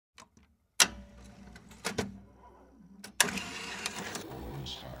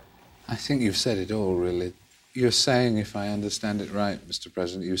I think you've said it all, really. You're saying, if I understand it right, Mr.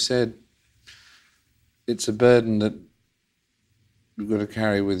 President, you said it's a burden that you've got to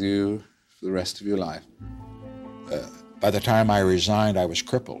carry with you for the rest of your life. By the time I resigned, I was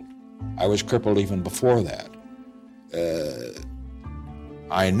crippled. I was crippled even before that.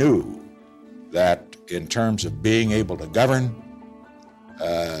 I knew that in terms of being able to govern,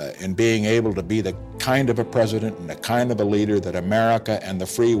 in being able to be the kind of a president and the kind of a leader that America and the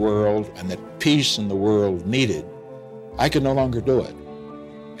free world and that peace in the world needed, I could no longer do it.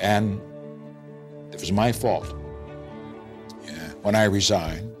 And it was my fault. When I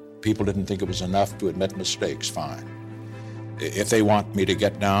resigned, people didn't think it was enough to admit mistakes, fine. If they want me to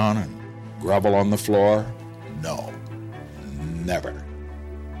get down and grovel on the floor, no, never.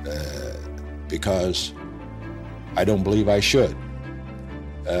 Because I don't believe I should.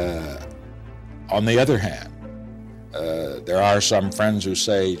 On the other hand, there are some friends who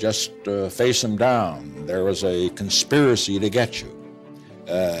say, just face them down. There was a conspiracy to get you.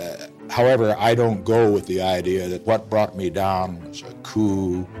 However, I don't go with the idea that what brought me down was a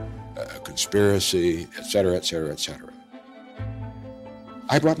coup, a conspiracy, et cetera, et cetera, et cetera.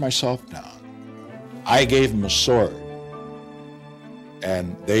 I brought myself down. I gave them a sword,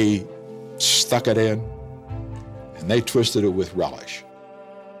 and they stuck it in, and they twisted it with relish.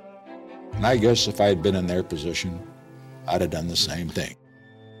 And I guess if I had been in their position, I'd have done the same thing.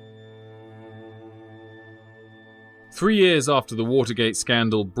 3 years after the Watergate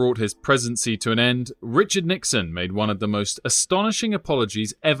scandal brought his presidency to an end, Richard Nixon made one of the most astonishing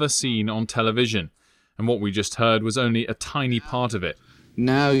apologies ever seen on television. And what we just heard was only a tiny part of it.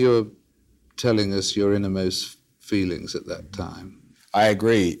 Now you're telling us your innermost feelings at that time. I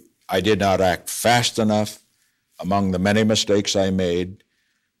agree. I did not act fast enough among the many mistakes I made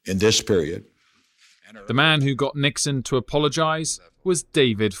in this period. The man who got Nixon to apologize was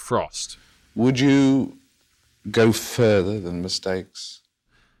David Frost. Would you go further than mistakes?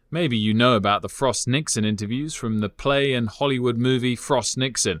 Maybe you know about the Frost-Nixon interviews from the play and Hollywood movie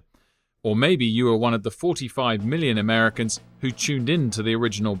Frost-Nixon. Or maybe you were one of the 45 million Americans who tuned in to the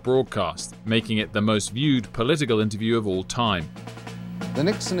original broadcast, making it the most viewed political interview of all time. The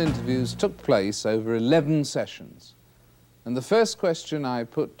Nixon interviews took place over 11 sessions. And the first question I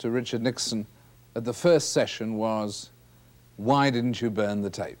put to Richard Nixon at the first session was, why didn't you burn the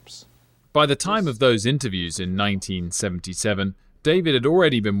tapes? By the time of those interviews in 1977, David had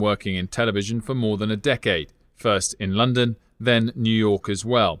already been working in television for more than a decade, first in London, then New York as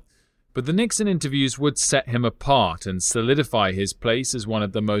well. But the Nixon interviews would set him apart and solidify his place as one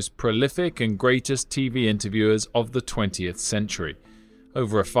of the most prolific and greatest TV interviewers of the 20th century.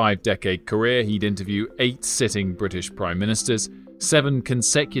 Over a 5-decade career, he'd interview 8 sitting British prime ministers, 7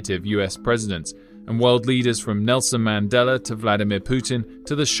 consecutive US presidents, and world leaders from Nelson Mandela to Vladimir Putin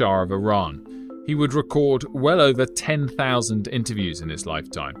to the Shah of Iran. He would record well over 10,000 interviews in his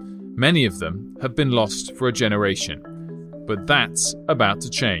lifetime. Many of them have been lost for a generation. But that's about to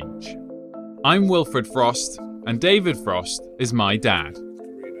change. I'm Wilfred Frost, and David Frost is my dad.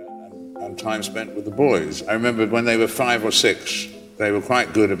 And time spent with the boys. I remember when they were 5 or 6, they were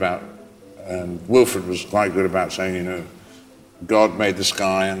quite good about, and Wilfred was quite good about saying, you know, God made the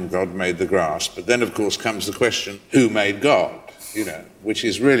sky and God made the grass. But then, of course, comes the question, who made God? You know, which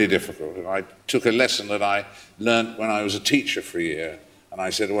is really difficult. And I took a lesson that I learnt when I was a teacher for a year. And I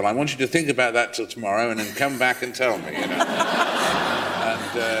said, well, I want you to think about that till tomorrow and then come back and tell me, you know.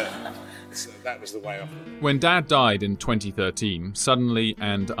 So that was the way off. When Dad died in 2013, suddenly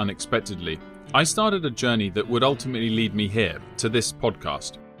and unexpectedly, I started a journey that would ultimately lead me here, to this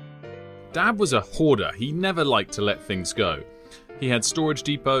podcast. Dad was a hoarder. He never liked to let things go. He had storage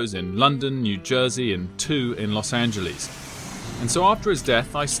depots in London, New Jersey, and 2 in Los Angeles. And so after his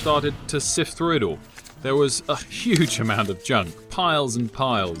death, I started to sift through it all. There was a huge amount of junk, piles and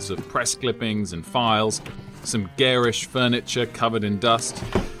piles of press clippings and files, some garish furniture covered in dust.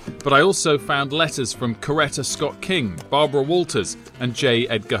 But I also found letters from Coretta Scott King, Barbara Walters, and J.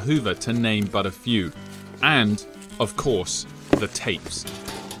 Edgar Hoover, to name but a few. And, of course, the tapes.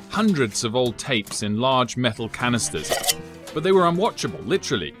 Hundreds of old tapes in large metal canisters. But they were unwatchable,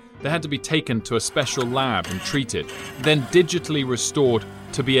 literally. They had to be taken to a special lab and treated, then digitally restored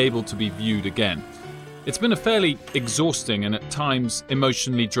to be able to be viewed again. It's been a fairly exhausting and at times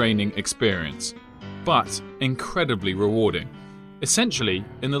emotionally draining experience, but incredibly rewarding. Essentially,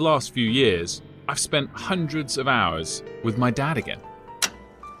 in the last few years, I've spent hundreds of hours with my dad again.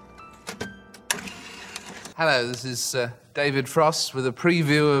 Hello, this is David Frost with a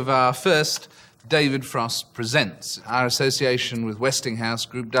preview of our first David Frost Presents. Our association with Westinghouse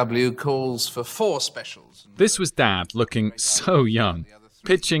Group W calls for 4 specials. This was Dad looking so young.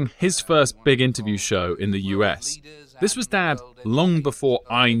 pitching his first big interview show in the US. This was Dad long before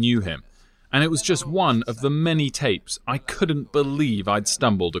I knew him, and it was just one of the many tapes I couldn't believe I'd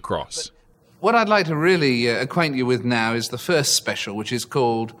stumbled across. What I'd like to really acquaint you with now is the first special, which is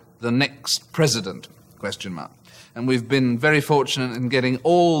called The Next President, ? And we've been very fortunate in getting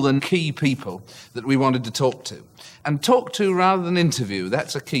all the key people that we wanted to talk to. And talk to rather than interview,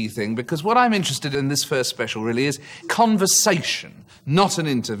 that's a key thing, because what I'm interested in this first special really is conversation, not an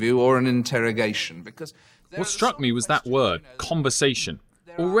interview or an interrogation. Because what struck me was that word, conversation.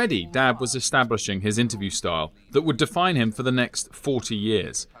 Already, Dad was establishing his interview style that would define him for the next 40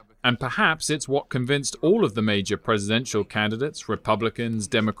 years. And perhaps it's what convinced all of the major presidential candidates, Republicans,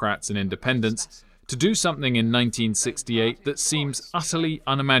 Democrats and Independents, to do something in 1968 that seems utterly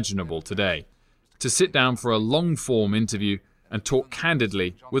unimaginable today. To sit down for a long-form interview and talk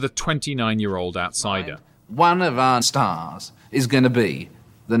candidly with a 29-year-old outsider. One of our stars is going to be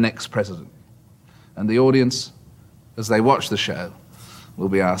the next president. And the audience, as they watch the show, will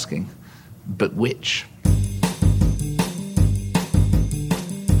be asking, but which?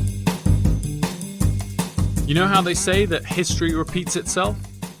 You know how they say that history repeats itself?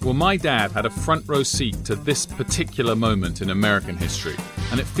 Well, my dad had a front row seat to this particular moment in American history,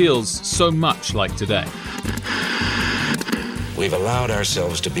 and it feels so much like today. We've allowed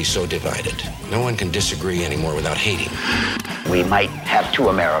ourselves to be so divided. No one can disagree anymore without hating. We might have two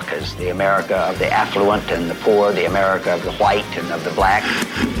Americas, the America of the affluent and the poor, the America of the white and of the black.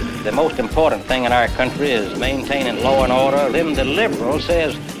 The most important thing in our country is maintaining law and order. Them the liberals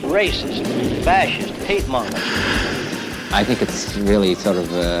says racist, fascist, hate mongers. I think it's really sort of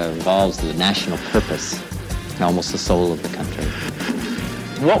involves the national purpose and almost the soul of the country.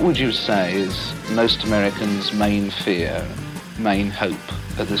 What would you say is most Americans' main fear, main hope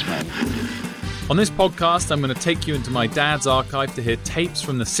at this moment? On this podcast, I'm going to take you into my dad's archive to hear tapes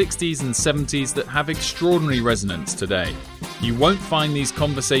from the 60s and 70s that have extraordinary resonance today. You won't find these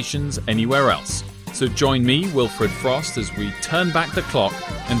conversations anywhere else. So join me, Wilfred Frost, as we turn back the clock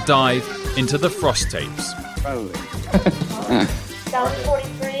and dive into the Frost tapes. South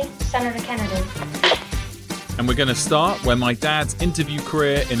 43, Senator Kennedy. And we're going to start where my dad's interview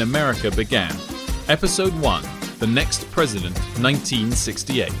career in America began. Episode 1, The Next President,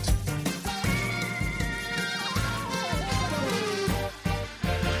 1968.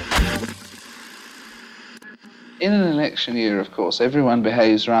 In an election year, of course, everyone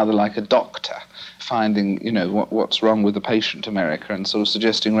behaves rather like a doctor, finding, what's wrong with the patient, America, and sort of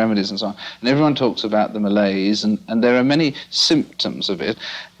suggesting remedies and so on. And everyone talks about the malaise, and there are many symptoms of it.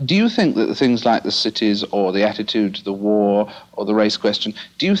 Do you think that things like the cities or the attitude to the war or the race question,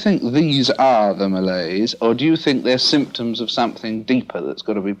 do you think these are the malaise, or do you think they're symptoms of something deeper that's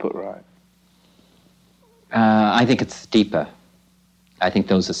got to be put right? I think it's deeper. I think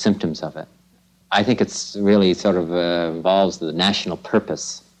those are symptoms of it. I think it's really sort of involves the national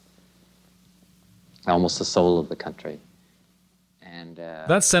purpose, almost the soul of the country. And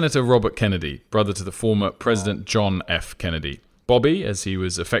that's Senator Robert Kennedy, brother to the former President John F. Kennedy. Bobby, as he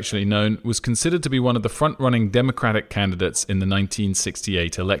was affectionately known, was considered to be one of the front-running Democratic candidates in the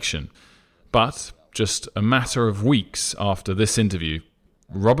 1968 election. But just a matter of weeks after this interview,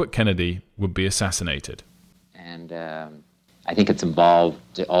 Robert Kennedy would be assassinated. And I think it's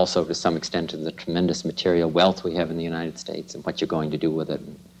involved also to some extent in the tremendous material wealth we have in the United States and what you're going to do with it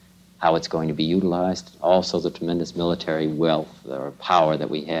and how it's going to be utilized. Also the tremendous military wealth or power that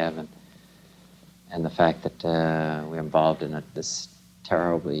we have and the fact that we're involved in this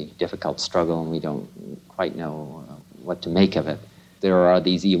terribly difficult struggle and we don't quite know what to make of it. There are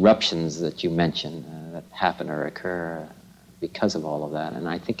these eruptions that you mentioned that happen or occur because of all of that. And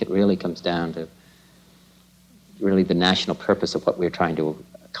I think it really comes down to really the national purpose of what we're trying to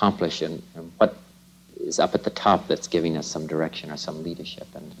accomplish and what is up at the top that's giving us some direction or some leadership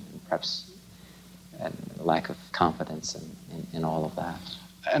and perhaps a lack of confidence in all of that.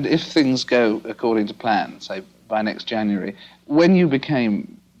 And if things go according to plan, say by next January, when you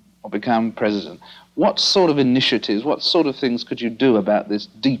become president, what sort of initiatives, what sort of things could you do about this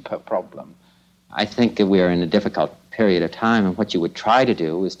deeper problem? I think that we are in a difficult period of time, and what you would try to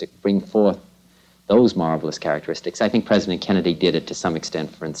do is to bring forth those marvelous characteristics. I think President Kennedy did it to some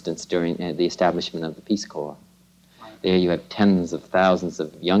extent, for instance, during the establishment of the Peace Corps. There you have tens of thousands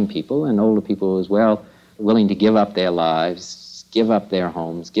of young people and older people as well, willing to give up their lives, give up their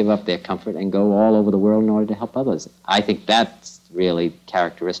homes, give up their comfort, and go all over the world in order to help others. I think that's really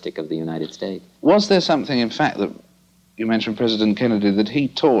characteristic of the United States. Was there something, in fact, that you mentioned President Kennedy, that he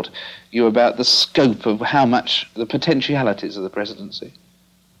taught you about the scope of how much, the potentialities of the presidency?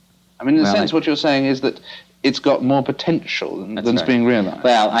 I mean, in a sense, what you're saying is that it's got more potential than's being realized.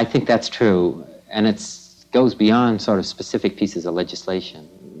 Well, I think that's true, and it goes beyond sort of specific pieces of legislation.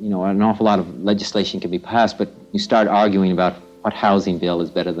 You know, an awful lot of legislation can be passed, but you start arguing about what housing bill is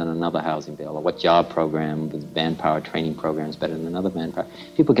better than another housing bill, or what job program with manpower training program is better than another manpower.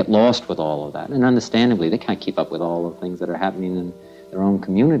 People get lost with all of that, and understandably, they can't keep up with all the things that are happening in their own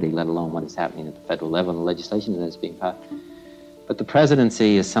community, let alone what is happening at the federal level and the legislation that is being passed. But the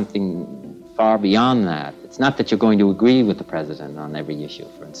presidency is something far beyond that. It's not that you're going to agree with the president on every issue,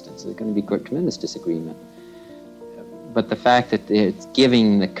 for instance. There's going to be tremendous disagreement. But the fact that it's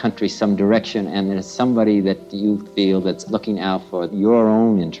giving the country some direction, and there's somebody that you feel that's looking out for your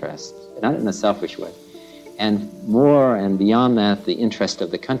own interests, not in a selfish way, and more and beyond that, the interest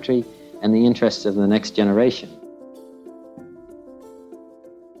of the country and the interest of the next generation.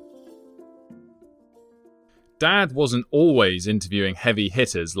 Dad wasn't always interviewing heavy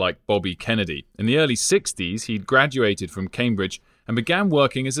hitters like Bobby Kennedy. In the early 60s, he'd graduated from Cambridge and began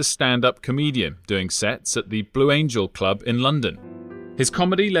working as a stand-up comedian, doing sets at the Blue Angel Club in London. His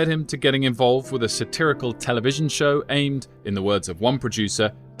comedy led him to getting involved with a satirical television show aimed, in the words of one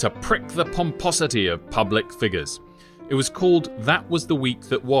producer, to prick the pomposity of public figures. It was called That Was the Week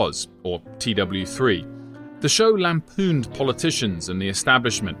That Was, or TW3. The show lampooned politicians and the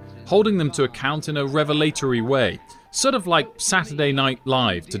establishment, holding them to account in a revelatory way, sort of like Saturday Night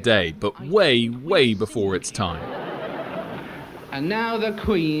Live today, but way, way before its time. And now the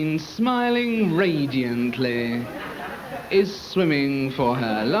Queen, smiling radiantly, is swimming for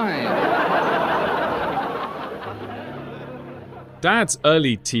her life. Dad's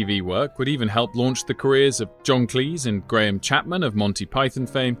early TV work would even help launch the careers of John Cleese and Graham Chapman of Monty Python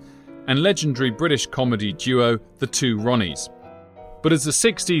fame, and legendary British comedy duo The Two Ronnies. But as the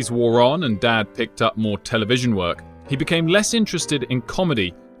 60s wore on and Dad picked up more television work, he became less interested in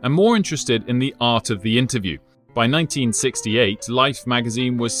comedy and more interested in the art of the interview. By 1968, Life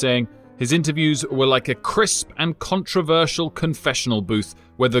magazine was saying his interviews were like a crisp and controversial confessional booth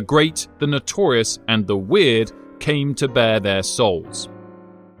where the great, the notorious, and the weird came to bare their souls.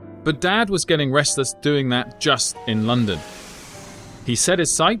 But Dad was getting restless doing that just in London. He set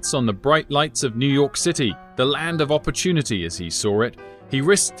his sights on the bright lights of New York City, the land of opportunity as he saw it. He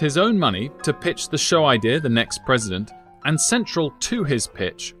risked his own money to pitch the show idea, The Next President, and central to his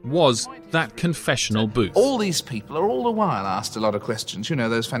pitch was that confessional booth. All these people are all the while asked a lot of questions. You know,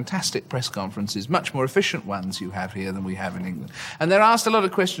 those fantastic press conferences, much more efficient ones you have here than we have in England. And they're asked a lot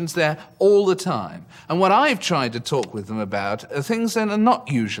of questions there all the time. And what I've tried to talk with them about are things that are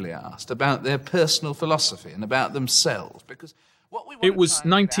not usually asked, about their personal philosophy and about themselves. Because it was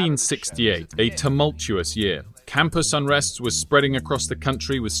 1968, a tumultuous year. Campus unrest was spreading across the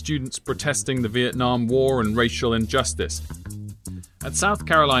country with students protesting the Vietnam War and racial injustice. At South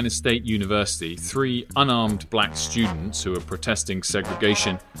Carolina State University, 3 unarmed black students who were protesting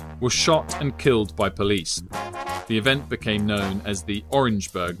segregation were shot and killed by police. The event became known as the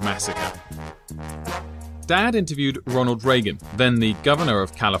Orangeburg Massacre. Dad interviewed Ronald Reagan, then the governor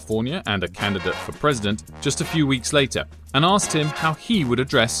of California and a candidate for president, just a few weeks later, and asked him how he would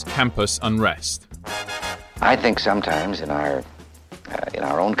address campus unrest. I think sometimes in our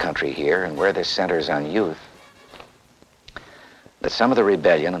own country here, and where this centers on youth, that some of the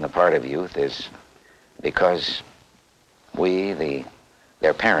rebellion on the part of youth is because we,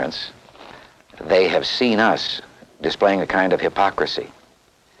 their parents, they have seen us displaying a kind of hypocrisy.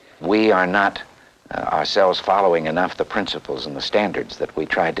 We are not ourselves following enough the principles and the standards that we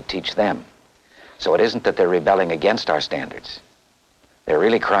tried to teach them. So it isn't that they're rebelling against our standards. They're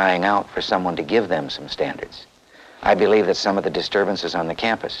really crying out for someone to give them some standards. I believe that some of the disturbances on the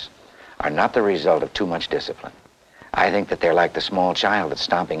campus are not the result of too much discipline. I think that they're like the small child that's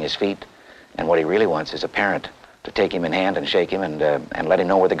stomping his feet, and what he really wants is a parent to take him in hand and shake him and let him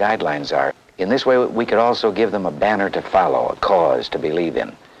know where the guidelines are. In this way, we could also give them a banner to follow, a cause to believe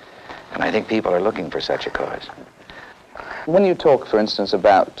in. And I think people are looking for such a cause. When you talk, for instance,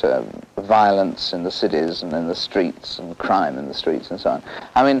 about violence in the cities and in the streets and crime in the streets and so on,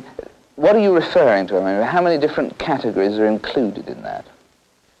 I mean, what are you referring to? I mean, how many different categories are included in that?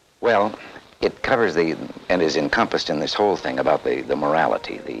 Well, it covers and is encompassed in this whole thing about the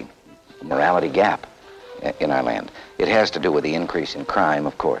morality gap in our land. It has to do with the increase in crime,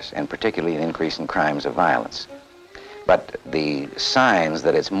 of course, and particularly the increase in crimes of violence. But the signs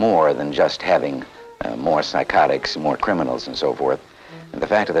that it's more than just having more psychotics, more criminals, and so forth, and the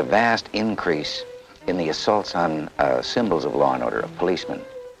fact of the vast increase in the assaults on symbols of law and order, of policemen,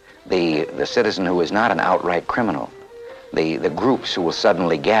 the citizen who is not an outright criminal, the groups who will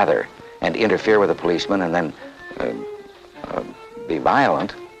suddenly gather and interfere with a policeman and then be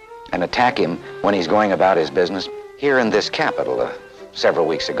violent and attack him when he's going about his business. Here in this capital, several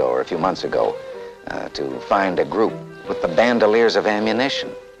weeks ago or a few months ago, to find a group with the bandoliers of ammunition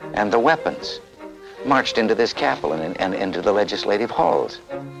and the weapons marched into this capital and into the legislative halls.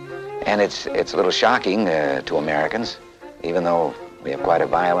 And it's a little shocking to Americans, even though we have quite a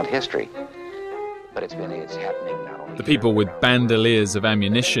violent history. But it's happening now. The people with bandoliers of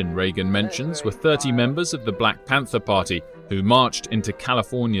ammunition Reagan mentions were 30 members of the Black Panther Party who marched into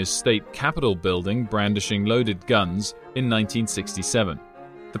California's state capitol building brandishing loaded guns in 1967.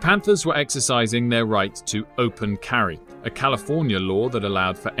 The Panthers were exercising their right to open carry, a California law that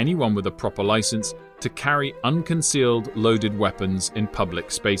allowed for anyone with a proper license to carry unconcealed loaded weapons in public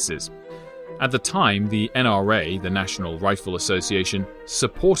spaces. At the time, the NRA, the National Rifle Association,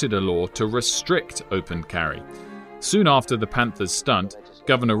 supported a law to restrict open carry. Soon after the Panthers' stunt,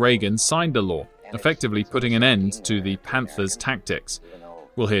 Governor Reagan signed a law, effectively putting an end to the Panthers' tactics.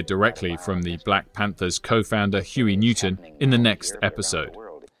 We'll hear directly from the Black Panthers co-founder Huey Newton in the next episode.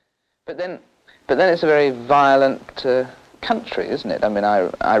 But then it's a very violent country, isn't it? I mean,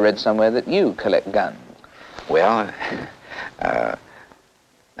 I read somewhere that you collect guns. Well,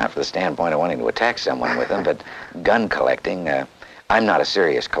 not from the standpoint of wanting to attack someone with them, but gun collecting, I'm not a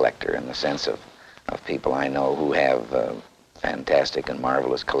serious collector in the sense of people I know who have fantastic and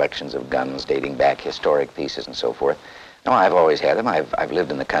marvelous collections of guns dating back historic pieces and so forth. No, I've always had them. I've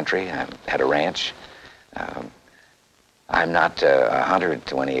lived in the country. I've had a ranch. I'm not a hunter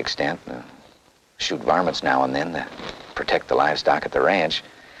to any extent. Shoot varmints now and then to protect the livestock at the ranch.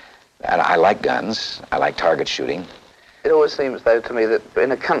 And I like guns. I like target shooting. It always seems, though, to me that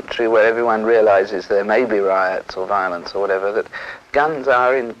in a country where everyone realizes there may be riots or violence or whatever, that guns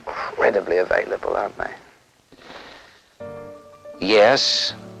are incredibly available, aren't they?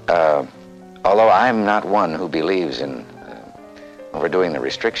 Yes, although I'm not one who believes in overdoing the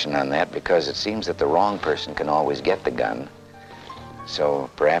restriction on that, because it seems that the wrong person can always get the gun. So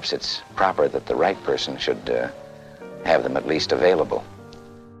perhaps it's proper that the right person should have them at least available.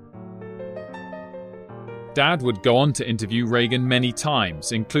 Dad would go on to interview Reagan many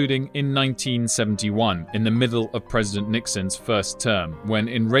times, including in 1971, in the middle of President Nixon's first term, when,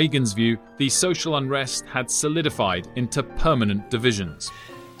 in Reagan's view, the social unrest had solidified into permanent divisions.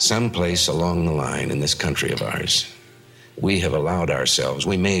 Someplace along the line in this country of ours, we have allowed ourselves,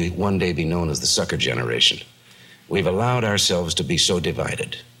 we may one day be known as the sucker generation, we've allowed ourselves to be so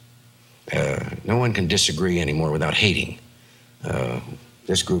divided. No one can disagree anymore without hating.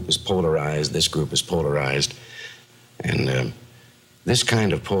 This group is polarized, this group is polarized. And this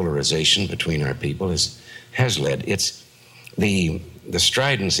kind of polarization between our people has led, it's the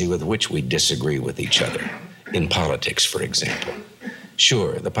stridency with which we disagree with each other. In politics, for example.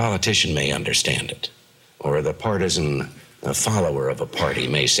 Sure, the politician may understand it, or the partisan follower of a party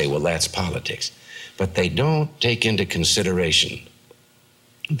may say, well, that's politics. But they don't take into consideration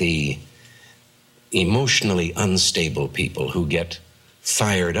the emotionally unstable people who get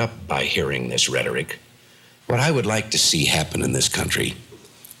fired up by hearing this rhetoric. What I would like to see happen in this country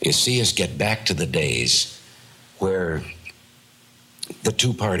is see us get back to the days where the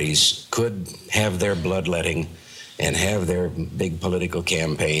two parties could have their bloodletting and have their big political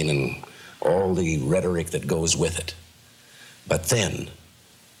campaign and all the rhetoric that goes with it. But then,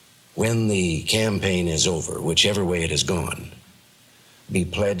 when the campaign is over, whichever way it has gone, be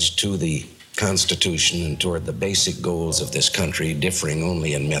pledged to the Constitution and toward the basic goals of this country, differing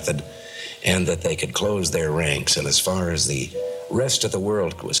only in method, and that they could close their ranks. And as far as the rest of the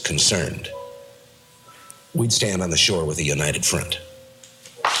world was concerned, we'd stand on the shore with a united front.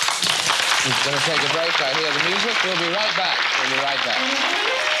 We're going to take a break. I hear the music. We'll be right back. We'll be right back.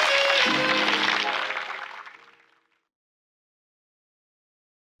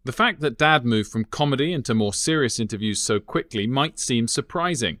 The fact that Dad moved from comedy into more serious interviews so quickly might seem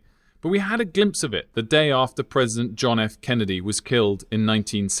surprising, but we had a glimpse of it the day after President John F. Kennedy was killed in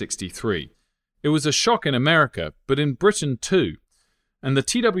 1963. It was a shock in America, but in Britain too. And the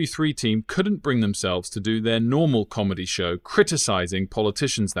TW3 team couldn't bring themselves to do their normal comedy show criticizing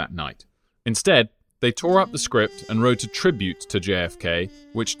politicians that night. Instead, they tore up the script and wrote a tribute to JFK,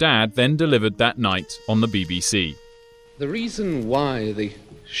 which Dad then delivered that night on the BBC. The reason why the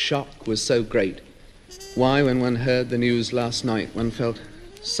shock was so great, why when one heard the news last night one felt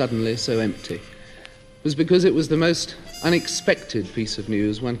suddenly so empty, was because it was the most unexpected piece of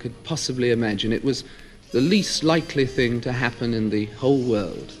news one could possibly imagine. It was the least likely thing to happen in the whole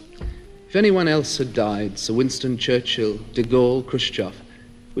world. If anyone else had died, Sir Winston Churchill, de Gaulle, Khrushchev,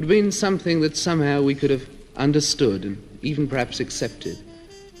 would have been something that somehow we could have understood and even perhaps accepted.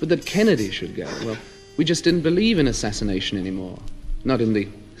 But that Kennedy should go, well, we just didn't believe in assassination anymore. Not in the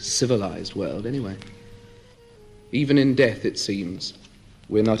civilized world anyway. Even in death, it seems,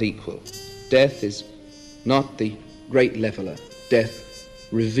 we're not equal. Death is not the great leveler. Death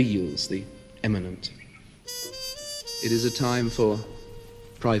reveals the eminent. It is a time for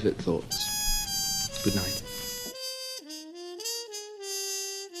private thoughts. Good night.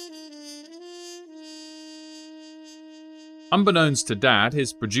 Unbeknownst to Dad,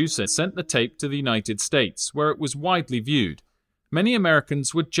 his producer sent the tape to the United States, where it was widely viewed. Many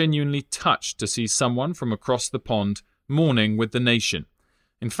Americans were genuinely touched to see someone from across the pond mourning with the nation.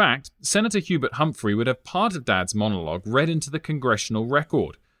 In fact, Senator Hubert Humphrey would have part of Dad's monologue read into the congressional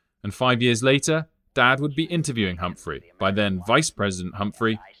record, and 5 years later, Dad would be interviewing Humphrey, by then Vice President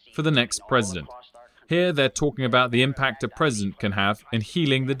Humphrey, for the next president. Here they're talking about the impact a president can have in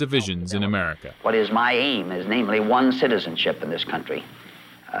healing the divisions in America. What is my aim is namely one citizenship in this country.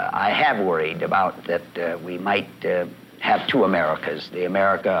 I have worried about that we might have two Americas, the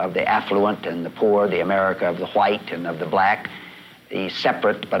America of the affluent and the poor, the America of the white and of the black, the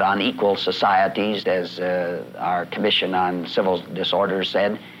separate but unequal societies, as our Commission on Civil Disorders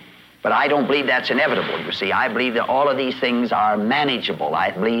said. But I don't believe that's inevitable, you see. I believe that all of these things are manageable.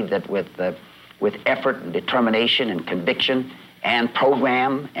 I believe that with effort and determination and conviction and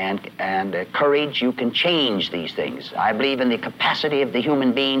program and courage, you can change these things. I believe in the capacity of the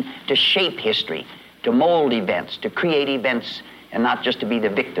human being to shape history, to mold events, to create events, and not just to be the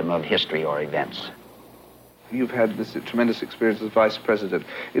victim of history or events. You've had this tremendous experience as vice president.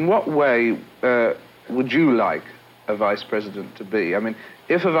 In what way would you like a vice president to be? I mean,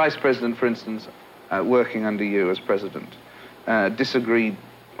 if a vice president, for instance, working under you as president, disagreed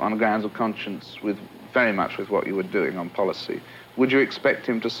on grounds of conscience very much with what you were doing on policy, would you expect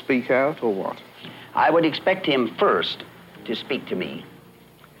him to speak out or what? I would expect him first to speak to me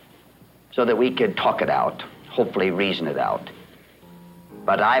so that we could talk it out, hopefully reason it out.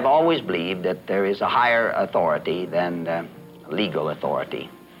 But I've always believed that there is a higher authority than legal authority.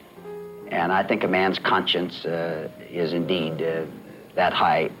 And I think a man's conscience is indeed that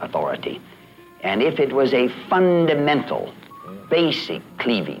high authority. And if it was a fundamental, basic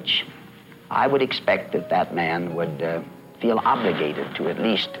cleavage, I would expect that that man would feel obligated to at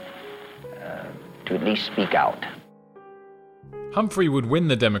least speak out. Humphrey would win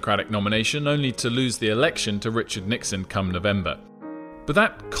the Democratic nomination only to lose the election to Richard Nixon come November. But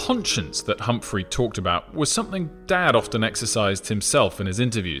that conscience that Humphrey talked about was something Dad often exercised himself in his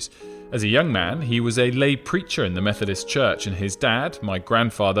interviews. As a young man, he was a lay preacher in the Methodist Church, and his dad, my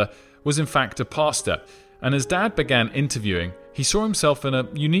grandfather, was in fact a pastor. And as Dad began interviewing, he saw himself in a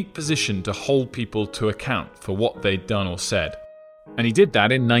unique position to hold people to account for what they'd done or said. And he did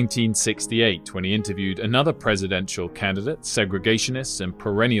that in 1968 when he interviewed another presidential candidate, segregationist and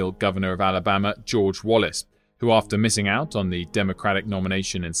perennial governor of Alabama, George Wallace, who after missing out on the Democratic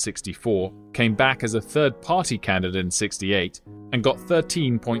nomination in 64, came back as a third-party candidate in 68 and got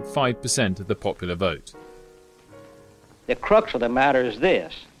 13.5% of the popular vote. The crux of the matter is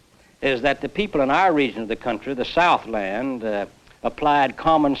this, is that the people in our region of the country, the Southland, applied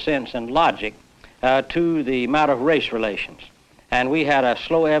common sense and logic to the matter of race relations. And we had a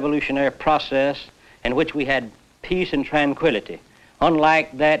slow evolutionary process in which we had peace and tranquility,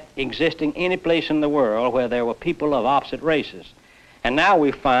 unlike that existing any place in the world where there were people of opposite races. And now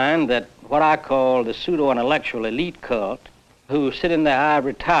we find that what I call the pseudo-intellectual elite cult, who sit in their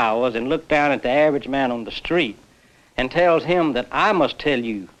ivory towers and look down at the average man on the street and tells him that I must tell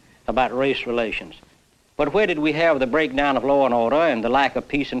you about race relations. But where did we have the breakdown of law and order and the lack of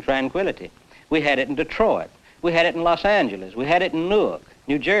peace and tranquility? We had it in Detroit. We had it in Los Angeles. We had it in Newark,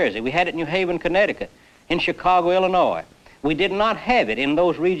 New Jersey. We had it in New Haven, Connecticut, in Chicago, Illinois. We did not have it in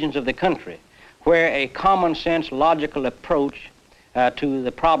those regions of the country where a common sense, logical approach to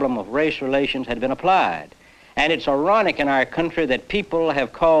the problem of race relations had been applied. And it's ironic in our country that people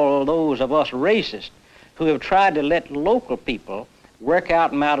have called those of us racist who have tried to let local people work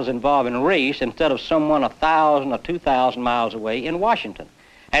out matters involving race instead of someone 1,000 or 2,000 miles away in Washington.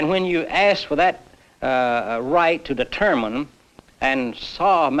 And when you ask for that right to determine and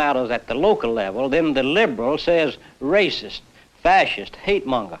solve matters at the local level, then the liberal says racist, fascist, hate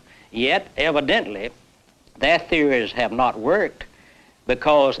monger. Yet, evidently, their theories have not worked,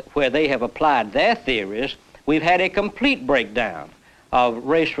 because where they have applied their theories, we've had a complete breakdown of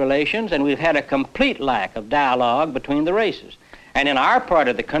race relations, and we've had a complete lack of dialogue between the races. And in our part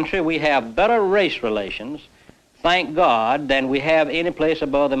of the country, we have better race relations, thank God, than we have any place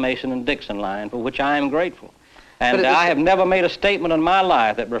above the Mason and Dixon line, for which I am grateful. And I have never made a statement in my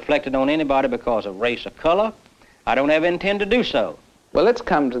life that reflected on anybody because of race or color. I don't ever intend to do so. Well, let's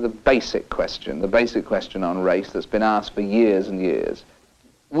come to the basic question on race that's been asked for years and years.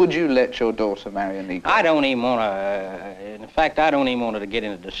 Would you let your daughter marry a Negro? I don't even want to, in fact, I don't even want to get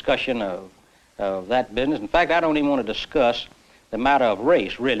into discussion of that business. In fact, I don't even want to discuss the matter of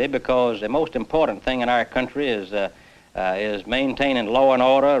race, really, because the most important thing in our country is maintaining law and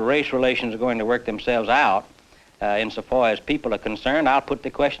order. Race relations are going to work themselves out. Insofar as people are concerned, I'll put the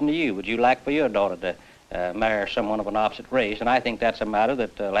question to you. Would you like for your daughter to marry someone of an opposite race? And I think that's a matter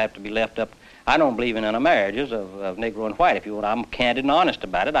that will have to be left up. I don't believe in intermarriages of Negro and white. If you want, I'm candid and honest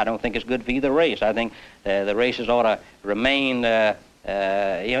about it. I don't think it's good for either race. I think the races ought to remain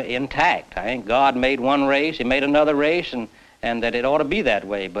intact. I think God made one race, he made another race, and that it ought to be that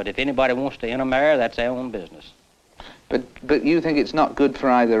way. But if anybody wants to intermarry, that's their own business. But you think it's not good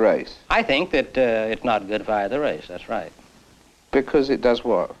for either race? I think that it's not good for either race, that's right. Because it does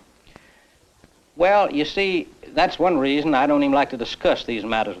what? Well, you see, that's one reason I don't even like to discuss these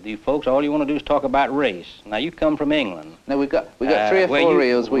matters with you folks. All you want to do is talk about race. Now, you come from England. No, we've got 3 or 4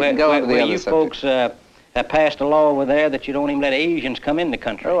 reels. We can go on to the other subject. Where you folks have passed a law over there that you don't even let Asians come in the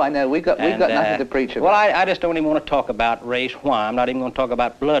country. Oh, I know. We've got nothing to preach about. Well, I just don't even want to talk about race. Why? I'm not even going to talk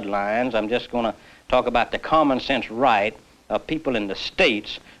about bloodlines. I'm just going to talk about the common sense right of people in the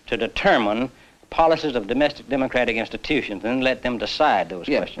states to determine policies of domestic democratic institutions and let them decide those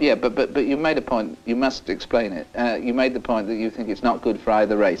questions. Yeah, but you made a point. You must explain it. You made the point that you think it's not good for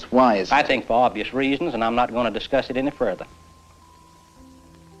either race. Why is it? I think for obvious reasons, and I'm not going to discuss it any further.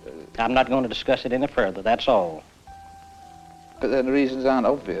 I'm not going to discuss it any further, that's all. But then the reasons aren't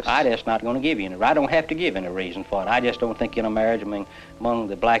obvious. I'm just not going to give you any. I don't have to give any reason for it. I just don't think intermarriage among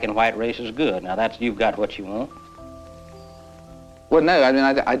the black and white race is good. Now, you've got what you want. Well, no, I mean,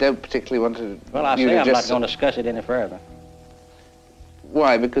 I don't particularly want to... Well, I say I'm not going to discuss it any further.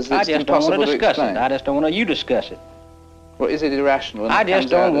 Why? Because it's impossible to explain. I just don't want to discuss it. I just don't want you discuss it. Well, is it irrational? I just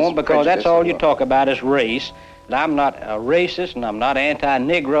don't want, because that's all you talk about is race. And I'm not a racist, and I'm not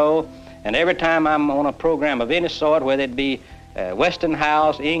anti-Negro. And every time I'm on a program of any sort, whether it be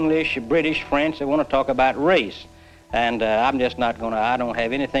Westinghouse, English, British, French, they want to talk about race. And I'm just not going to, I don't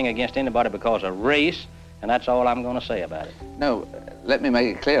have anything against anybody because of race. And that's all I'm going to say about it. No, let me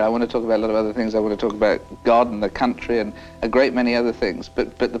make it clear. I want to talk about a lot of other things. I want to talk about God and the country and a great many other things.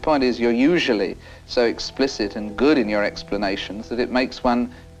 But the point is, you're usually so explicit and good in your explanations that it makes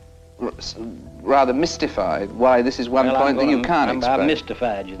one rather mystified why this is one point that you can't explain. I've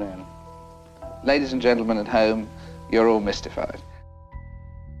mystified you then. Ladies and gentlemen at home, you're all mystified.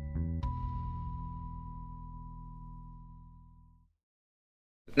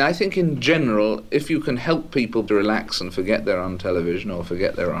 Now, I think in general, if you can help people to relax and forget they're on television or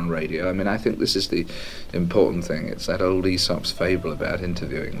forget they're on radio, I mean, I think this is the important thing. It's that old Aesop's fable about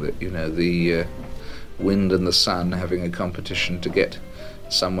interviewing, that, you know, the wind and the sun having a competition to get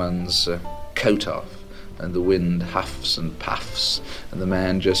someone's coat off, and the wind huffs and puffs, and the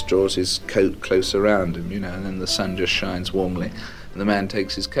man just draws his coat close around him, you know, and then the sun just shines warmly, and the man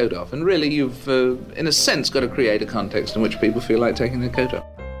takes his coat off. And really, you've, in a sense, got to create a context in which people feel like taking their coat off.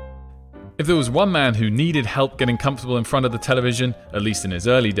 If there was one man who needed help getting comfortable in front of the television, at least in his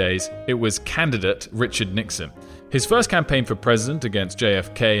early days, it was candidate Richard Nixon. His first campaign for president against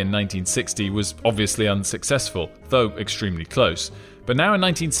JFK in 1960 was obviously unsuccessful, though extremely close. But now in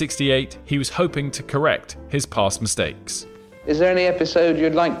 1968, he was hoping to correct his past mistakes. Is there any episode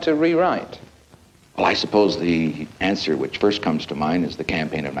you'd like to rewrite? Well, I suppose the answer which first comes to mind is the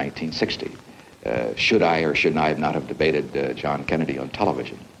campaign of 1960. Should I or should I not have debated John Kennedy on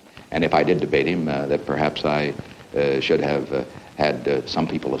television? And if I did debate him, that perhaps I should have had, some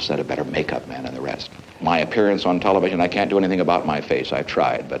people have said, a better makeup man than the rest. My appearance on television, I can't do anything about my face. I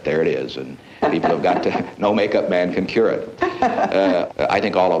tried, but there it is, and people have got to, no makeup man can cure it. I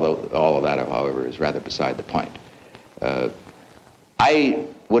think all of that, however, is rather beside the point. I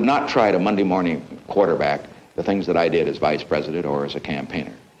would not try to Monday morning quarterback the things that I did as vice president or as a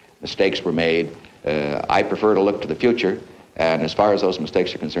campaigner. Mistakes were made. I prefer to look to the future. And as far as those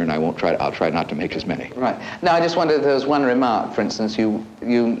mistakes are concerned, I'll try not to make as many. Right. Now, I just wondered if there was one remark, for instance, you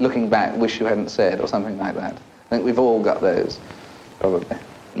looking back, wish you hadn't said, or something like that. I think we've all got those, probably.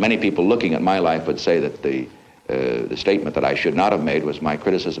 Many people looking at my life would say that the statement that I should not have made was my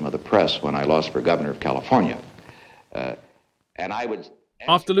criticism of the press when I lost for governor of California. And I would...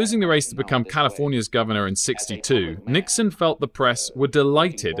 After losing the race to become California's governor in '62, Nixon felt the press were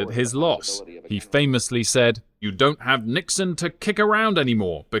delighted at his loss. He famously said, "You don't have Nixon to kick around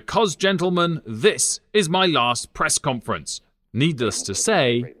anymore, because, gentlemen, this is my last press conference." Needless to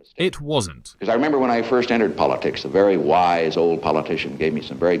say, it wasn't. Because I remember when I first entered politics, a very wise old politician gave me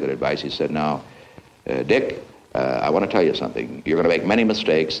some very good advice. He said, "Now, Dick, I want to tell you something. You're going to make many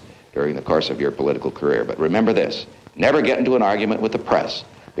mistakes during the course of your political career, but remember this. Never get into an argument with the press.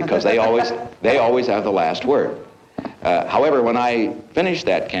 because they always have the last word. However, when I finished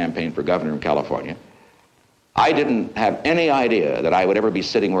that campaign for governor of California, I didn't have any idea that I would ever be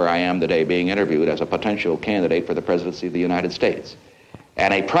sitting where I am today being interviewed as a potential candidate for the presidency of the United States.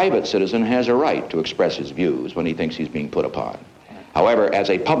 And a private citizen has a right to express his views when he thinks he's being put upon. However, as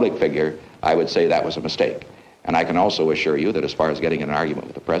a public figure, I would say that was a mistake. And I can also assure you that as far as getting in an argument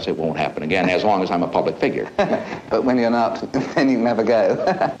with the press, it won't happen again as long as I'm a public figure. But when you're not, then you never go.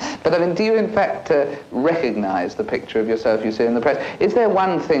 But I mean, do you in fact recognize the picture of yourself you see in the press? Is there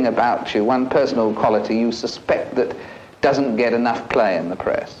one thing about you, one personal quality you suspect that doesn't get enough play in the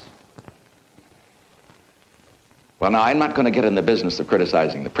press? Well, now, I'm not going to get in the business of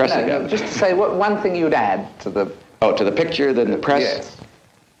criticizing the press again. No, just to say, what one thing you'd add to the... Oh, to the picture in the press? Yes.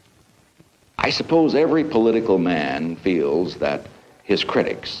 I suppose every political man feels that his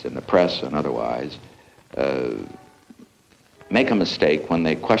critics in the press and otherwise make a mistake when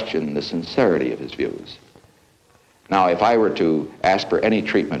they question the sincerity of his views. Now, if I were to ask for any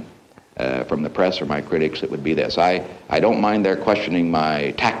treatment from the press or my critics, it would be this. I don't mind their questioning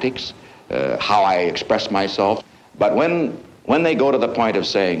my tactics, how I express myself, but when they go to the point of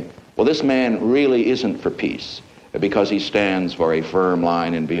saying, well, this man really isn't for peace, because he stands for a firm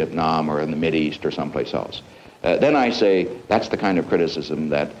line in Vietnam or in the Mideast or someplace else, then I say that's the kind of criticism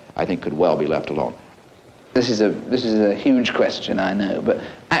that I think could well be left alone. This is a huge question, I know, but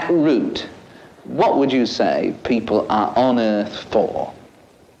at root, what would you say people are on Earth for?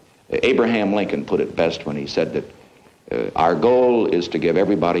 Abraham Lincoln put it best when he said that our goal is to give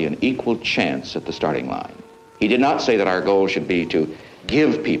everybody an equal chance at the starting line. He did not say that our goal should be to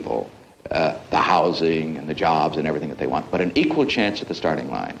give people the housing and the jobs and everything that they want, but an equal chance at the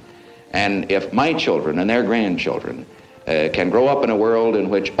starting line. And if my children and their grandchildren can grow up in a world in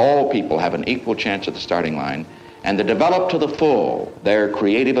which all people have an equal chance at the starting line and to develop to the full their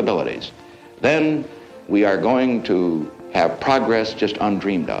creative abilities, then we are going to have progress just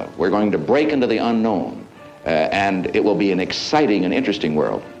undreamed of. We're going to break into the unknown, and it will be an exciting and interesting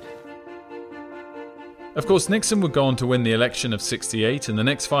world. Of course, Nixon would go on to win the election of '68, and the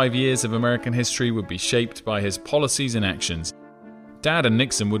next 5 years of American history would be shaped by his policies and actions. Dad and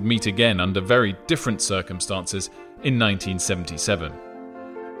Nixon would meet again under very different circumstances in 1977.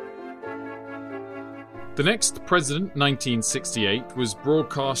 The Next President, 1968, was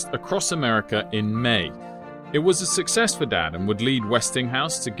broadcast across America in May. It was a success for Dad and would lead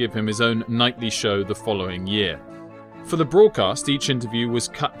Westinghouse to give him his own nightly show the following year. For the broadcast, each interview was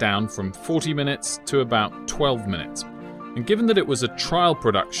cut down from 40 minutes to about 12 minutes. And given that it was a trial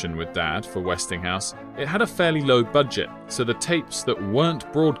production with Dad for Westinghouse, it had a fairly low budget, so the tapes that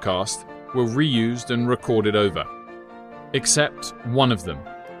weren't broadcast were reused and recorded over. Except one of them,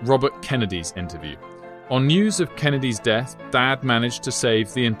 Robert Kennedy's interview. On news of Kennedy's death, Dad managed to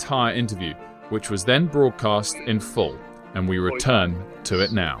save the entire interview, which was then broadcast in full, and we return to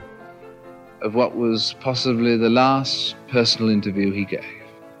it now. Of what was possibly the last personal interview he gave.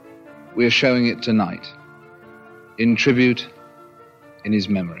 We are showing it tonight, in tribute, in his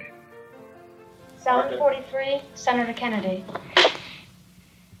memory. Sound 43, Senator Kennedy.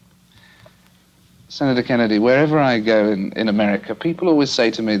 Senator Kennedy, wherever I go in America, people always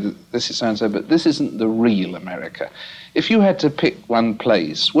say to me that this is so-and-so, but this isn't the real America. If you had to pick one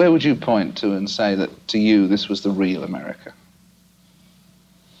place, where would you point to and say that to you this was the real America?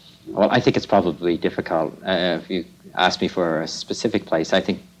 Well, I think it's probably difficult. If you ask me for a specific place, I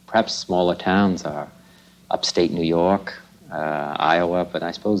think perhaps smaller towns are upstate New York, Iowa, but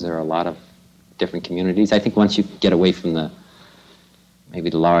I suppose there are a lot of different communities. I think once you get away from maybe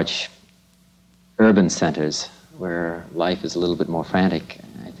the large urban centers where life is a little bit more frantic,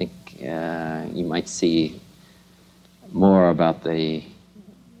 I think you might see more about the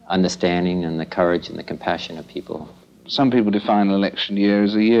understanding and the courage and the compassion of people. Some people define an election year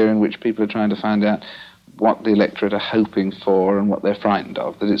as a year in which people are trying to find out what the electorate are hoping for and what they're frightened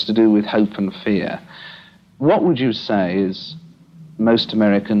of, that it's to do with hope and fear. What would you say is most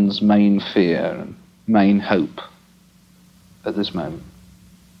Americans' main fear and main hope at this moment?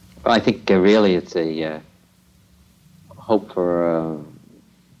 Well, I think really it's a hope for a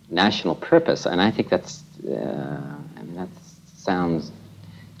national purpose, and I think that sounds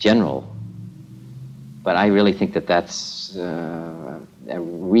general, but I really think that's a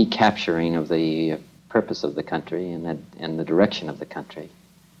recapturing of the purpose of the country and the direction of the country.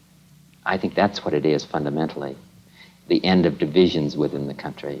 I think that's what it is fundamentally. The end of divisions within the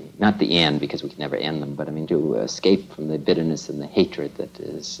country. Not the end, because we can never end them, but I mean to escape from the bitterness and the hatred that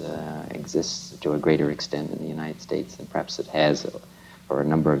exists to a greater extent in the United States than perhaps it has for a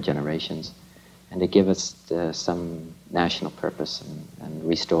number of generations. and to give us some national purpose and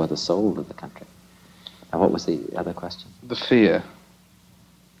restore the soul of the country. Now, what was the other question? The fear.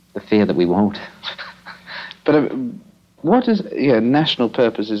 The fear that we won't. But what is, national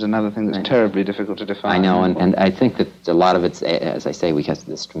purpose is another thing that's terribly difficult to define. I know, and I think that a lot of it's, as I say, we have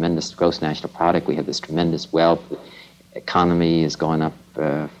this tremendous gross national product, we have this tremendous wealth, the economy is going up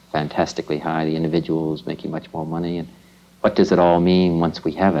fantastically high, the individual is making much more money, and what does it all mean once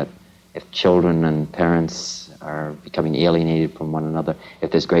we have it? If children and parents are becoming alienated from one another,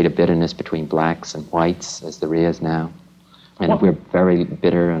 if there's greater bitterness between blacks and whites, as there is now, and if we're very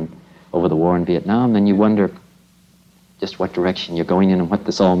bitter and over the war in Vietnam, then you wonder just what direction you're going in and what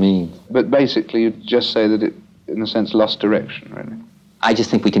this all means. But basically, you just say that it, in a sense, lost direction, really. I just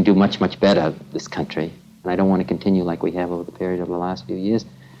think we can do much, much better, this country, and I don't want to continue like we have over the period of the last few years.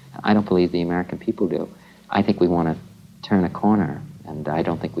 I don't believe the American people do. I think we want to turn a corner, and I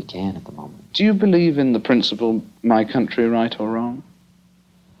don't think we can at the moment. Do you believe in the principle, my country, right or wrong?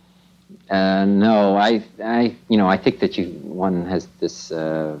 No, I think that one has this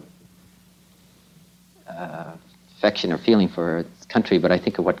affection or feeling for its country, but I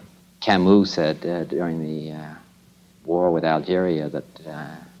think of what Camus said during the war with Algeria,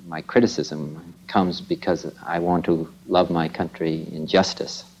 that my criticism comes because I want to love my country in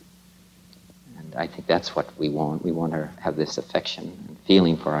justice. And I think that's what we want. We want to have this affection and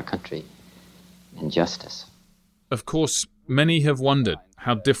feeling for our country in justice. Of course, many have wondered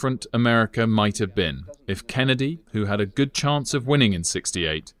how different America might have been if Kennedy, who had a good chance of winning in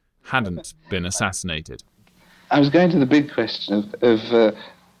 '68, hadn't been assassinated. I was going to the big question of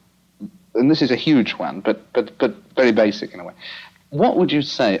and this is a huge one, but very basic in a way. What would you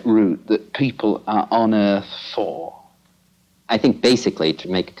say at root that people are on Earth for? I think basically to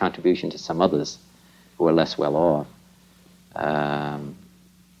make a contribution to some others who are less well off.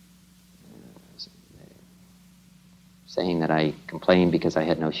 Saying that I complained because I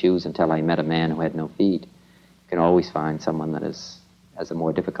had no shoes until I met a man who had no feet. You can always find someone that has a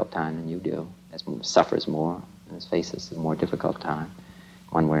more difficult time than you do, suffers more, and faces a more difficult time,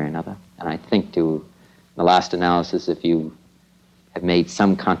 one way or another. And I think in the last analysis, if you have made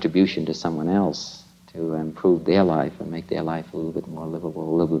some contribution to someone else to improve their life and make their life a little bit more livable,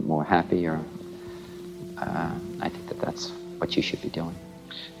 a little bit more happy, I think that that's what you should be doing.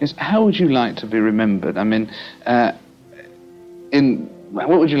 Yes, how would you like to be remembered? I mean, what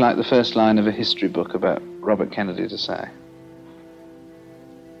would you like the first line of a history book about Robert Kennedy to say?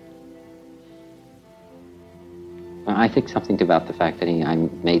 I think something about the fact that I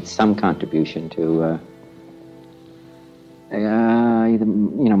made some contribution to either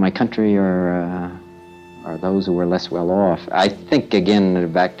my country or those who were less well off. I think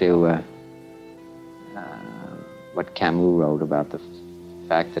again back to what Camus wrote about the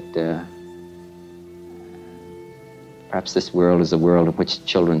fact that perhaps this world is a world in which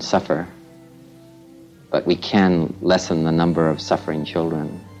children suffer, but we can lessen the number of suffering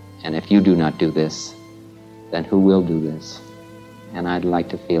children. And if you do not do this, then who will do this? And I'd like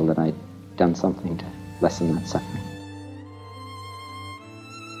to feel that I'd done something to lessen that suffering.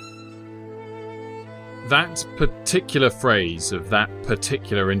 That particular phrase of that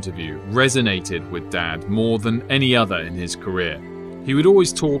particular interview resonated with Dad more than any other in his career. He would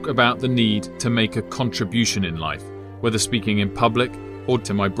always talk about the need to make a contribution in life, whether speaking in public or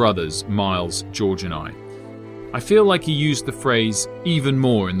to my brothers, Miles, George and I. I feel like he used the phrase even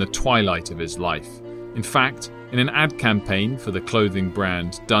more in the twilight of his life. In fact, in an ad campaign for the clothing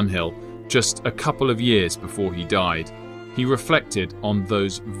brand Dunhill, just a couple of years before he died, he reflected on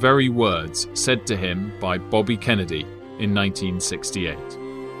those very words said to him by Bobby Kennedy in 1968.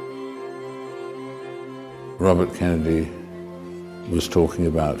 Robert Kennedy was talking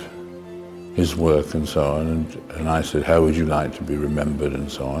about his work and so on, and I said, how would you like to be remembered and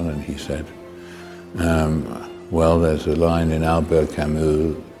so on, and he said, well, there's a line in Albert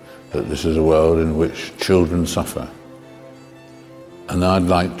Camus that this is a world in which children suffer. And I'd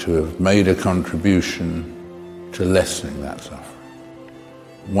like to have made a contribution to lessening that suffering.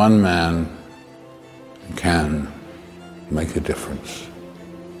 One man can make a difference.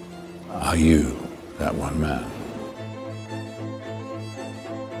 Are you that one man?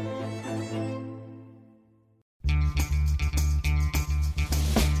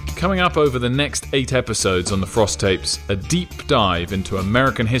 Coming up over the next 8 episodes on the Frost Tapes, a deep dive into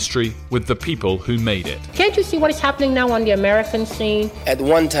American history with the people who made it. Can't you see what is happening now on the American scene? At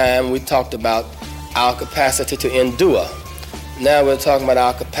one time, we talked about our capacity to endure. Now we're talking about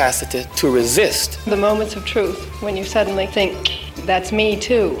our capacity to resist. The moments of truth, when you suddenly think, that's me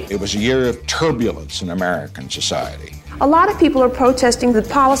too. It was a year of turbulence in American society. A lot of people are protesting the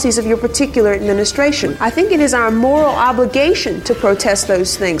policies of your particular administration. I think it is our moral obligation to protest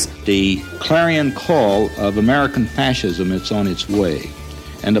those things. The clarion call of American fascism is on its way,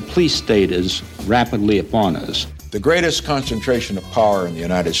 and the police state is rapidly upon us. The greatest concentration of power in the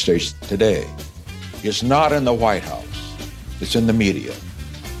United States today is not in the White House, it's in the media,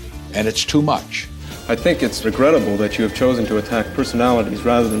 and it's too much. I think it's regrettable that you have chosen to attack personalities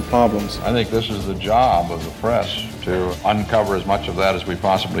rather than problems. I think this is the job of the press to uncover as much of that as we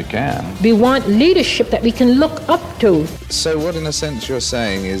possibly can. We want leadership that we can look up to. So what, in a sense, you're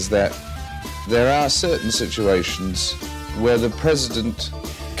saying is that there are certain situations where the president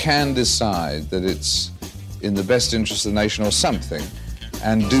can decide that it's in the best interest of the nation or something,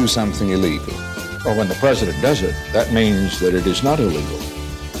 and do something illegal. Well, when the president does it, that means that it is not illegal.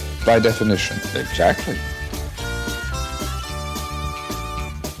 By definition. Exactly.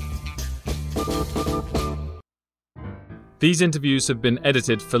 These interviews have been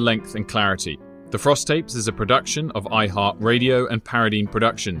edited for length and clarity. The Frost Tapes is a production of iHeartRadio and Paradine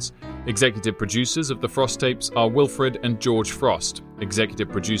Productions. Executive producers of The Frost Tapes are Wilfred and George Frost.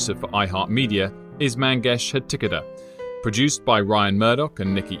 Executive producer for iHeartMedia is Mangesh Hattikudur. Produced by Ryan Murdoch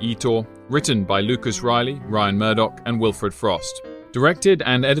and Nikki Etor. Written by Lucas Riley, Ryan Murdoch and Wilfred Frost. Directed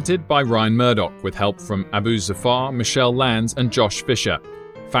and edited by Ryan Murdoch with help from Abu Zafar, Michelle Lands and Josh Fisher.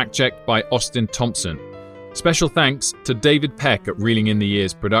 Fact-checked by Austin Thompson. Special thanks to David Peck at Reeling in the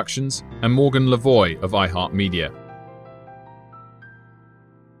Years Productions and Morgan Lavoie of iHeartMedia.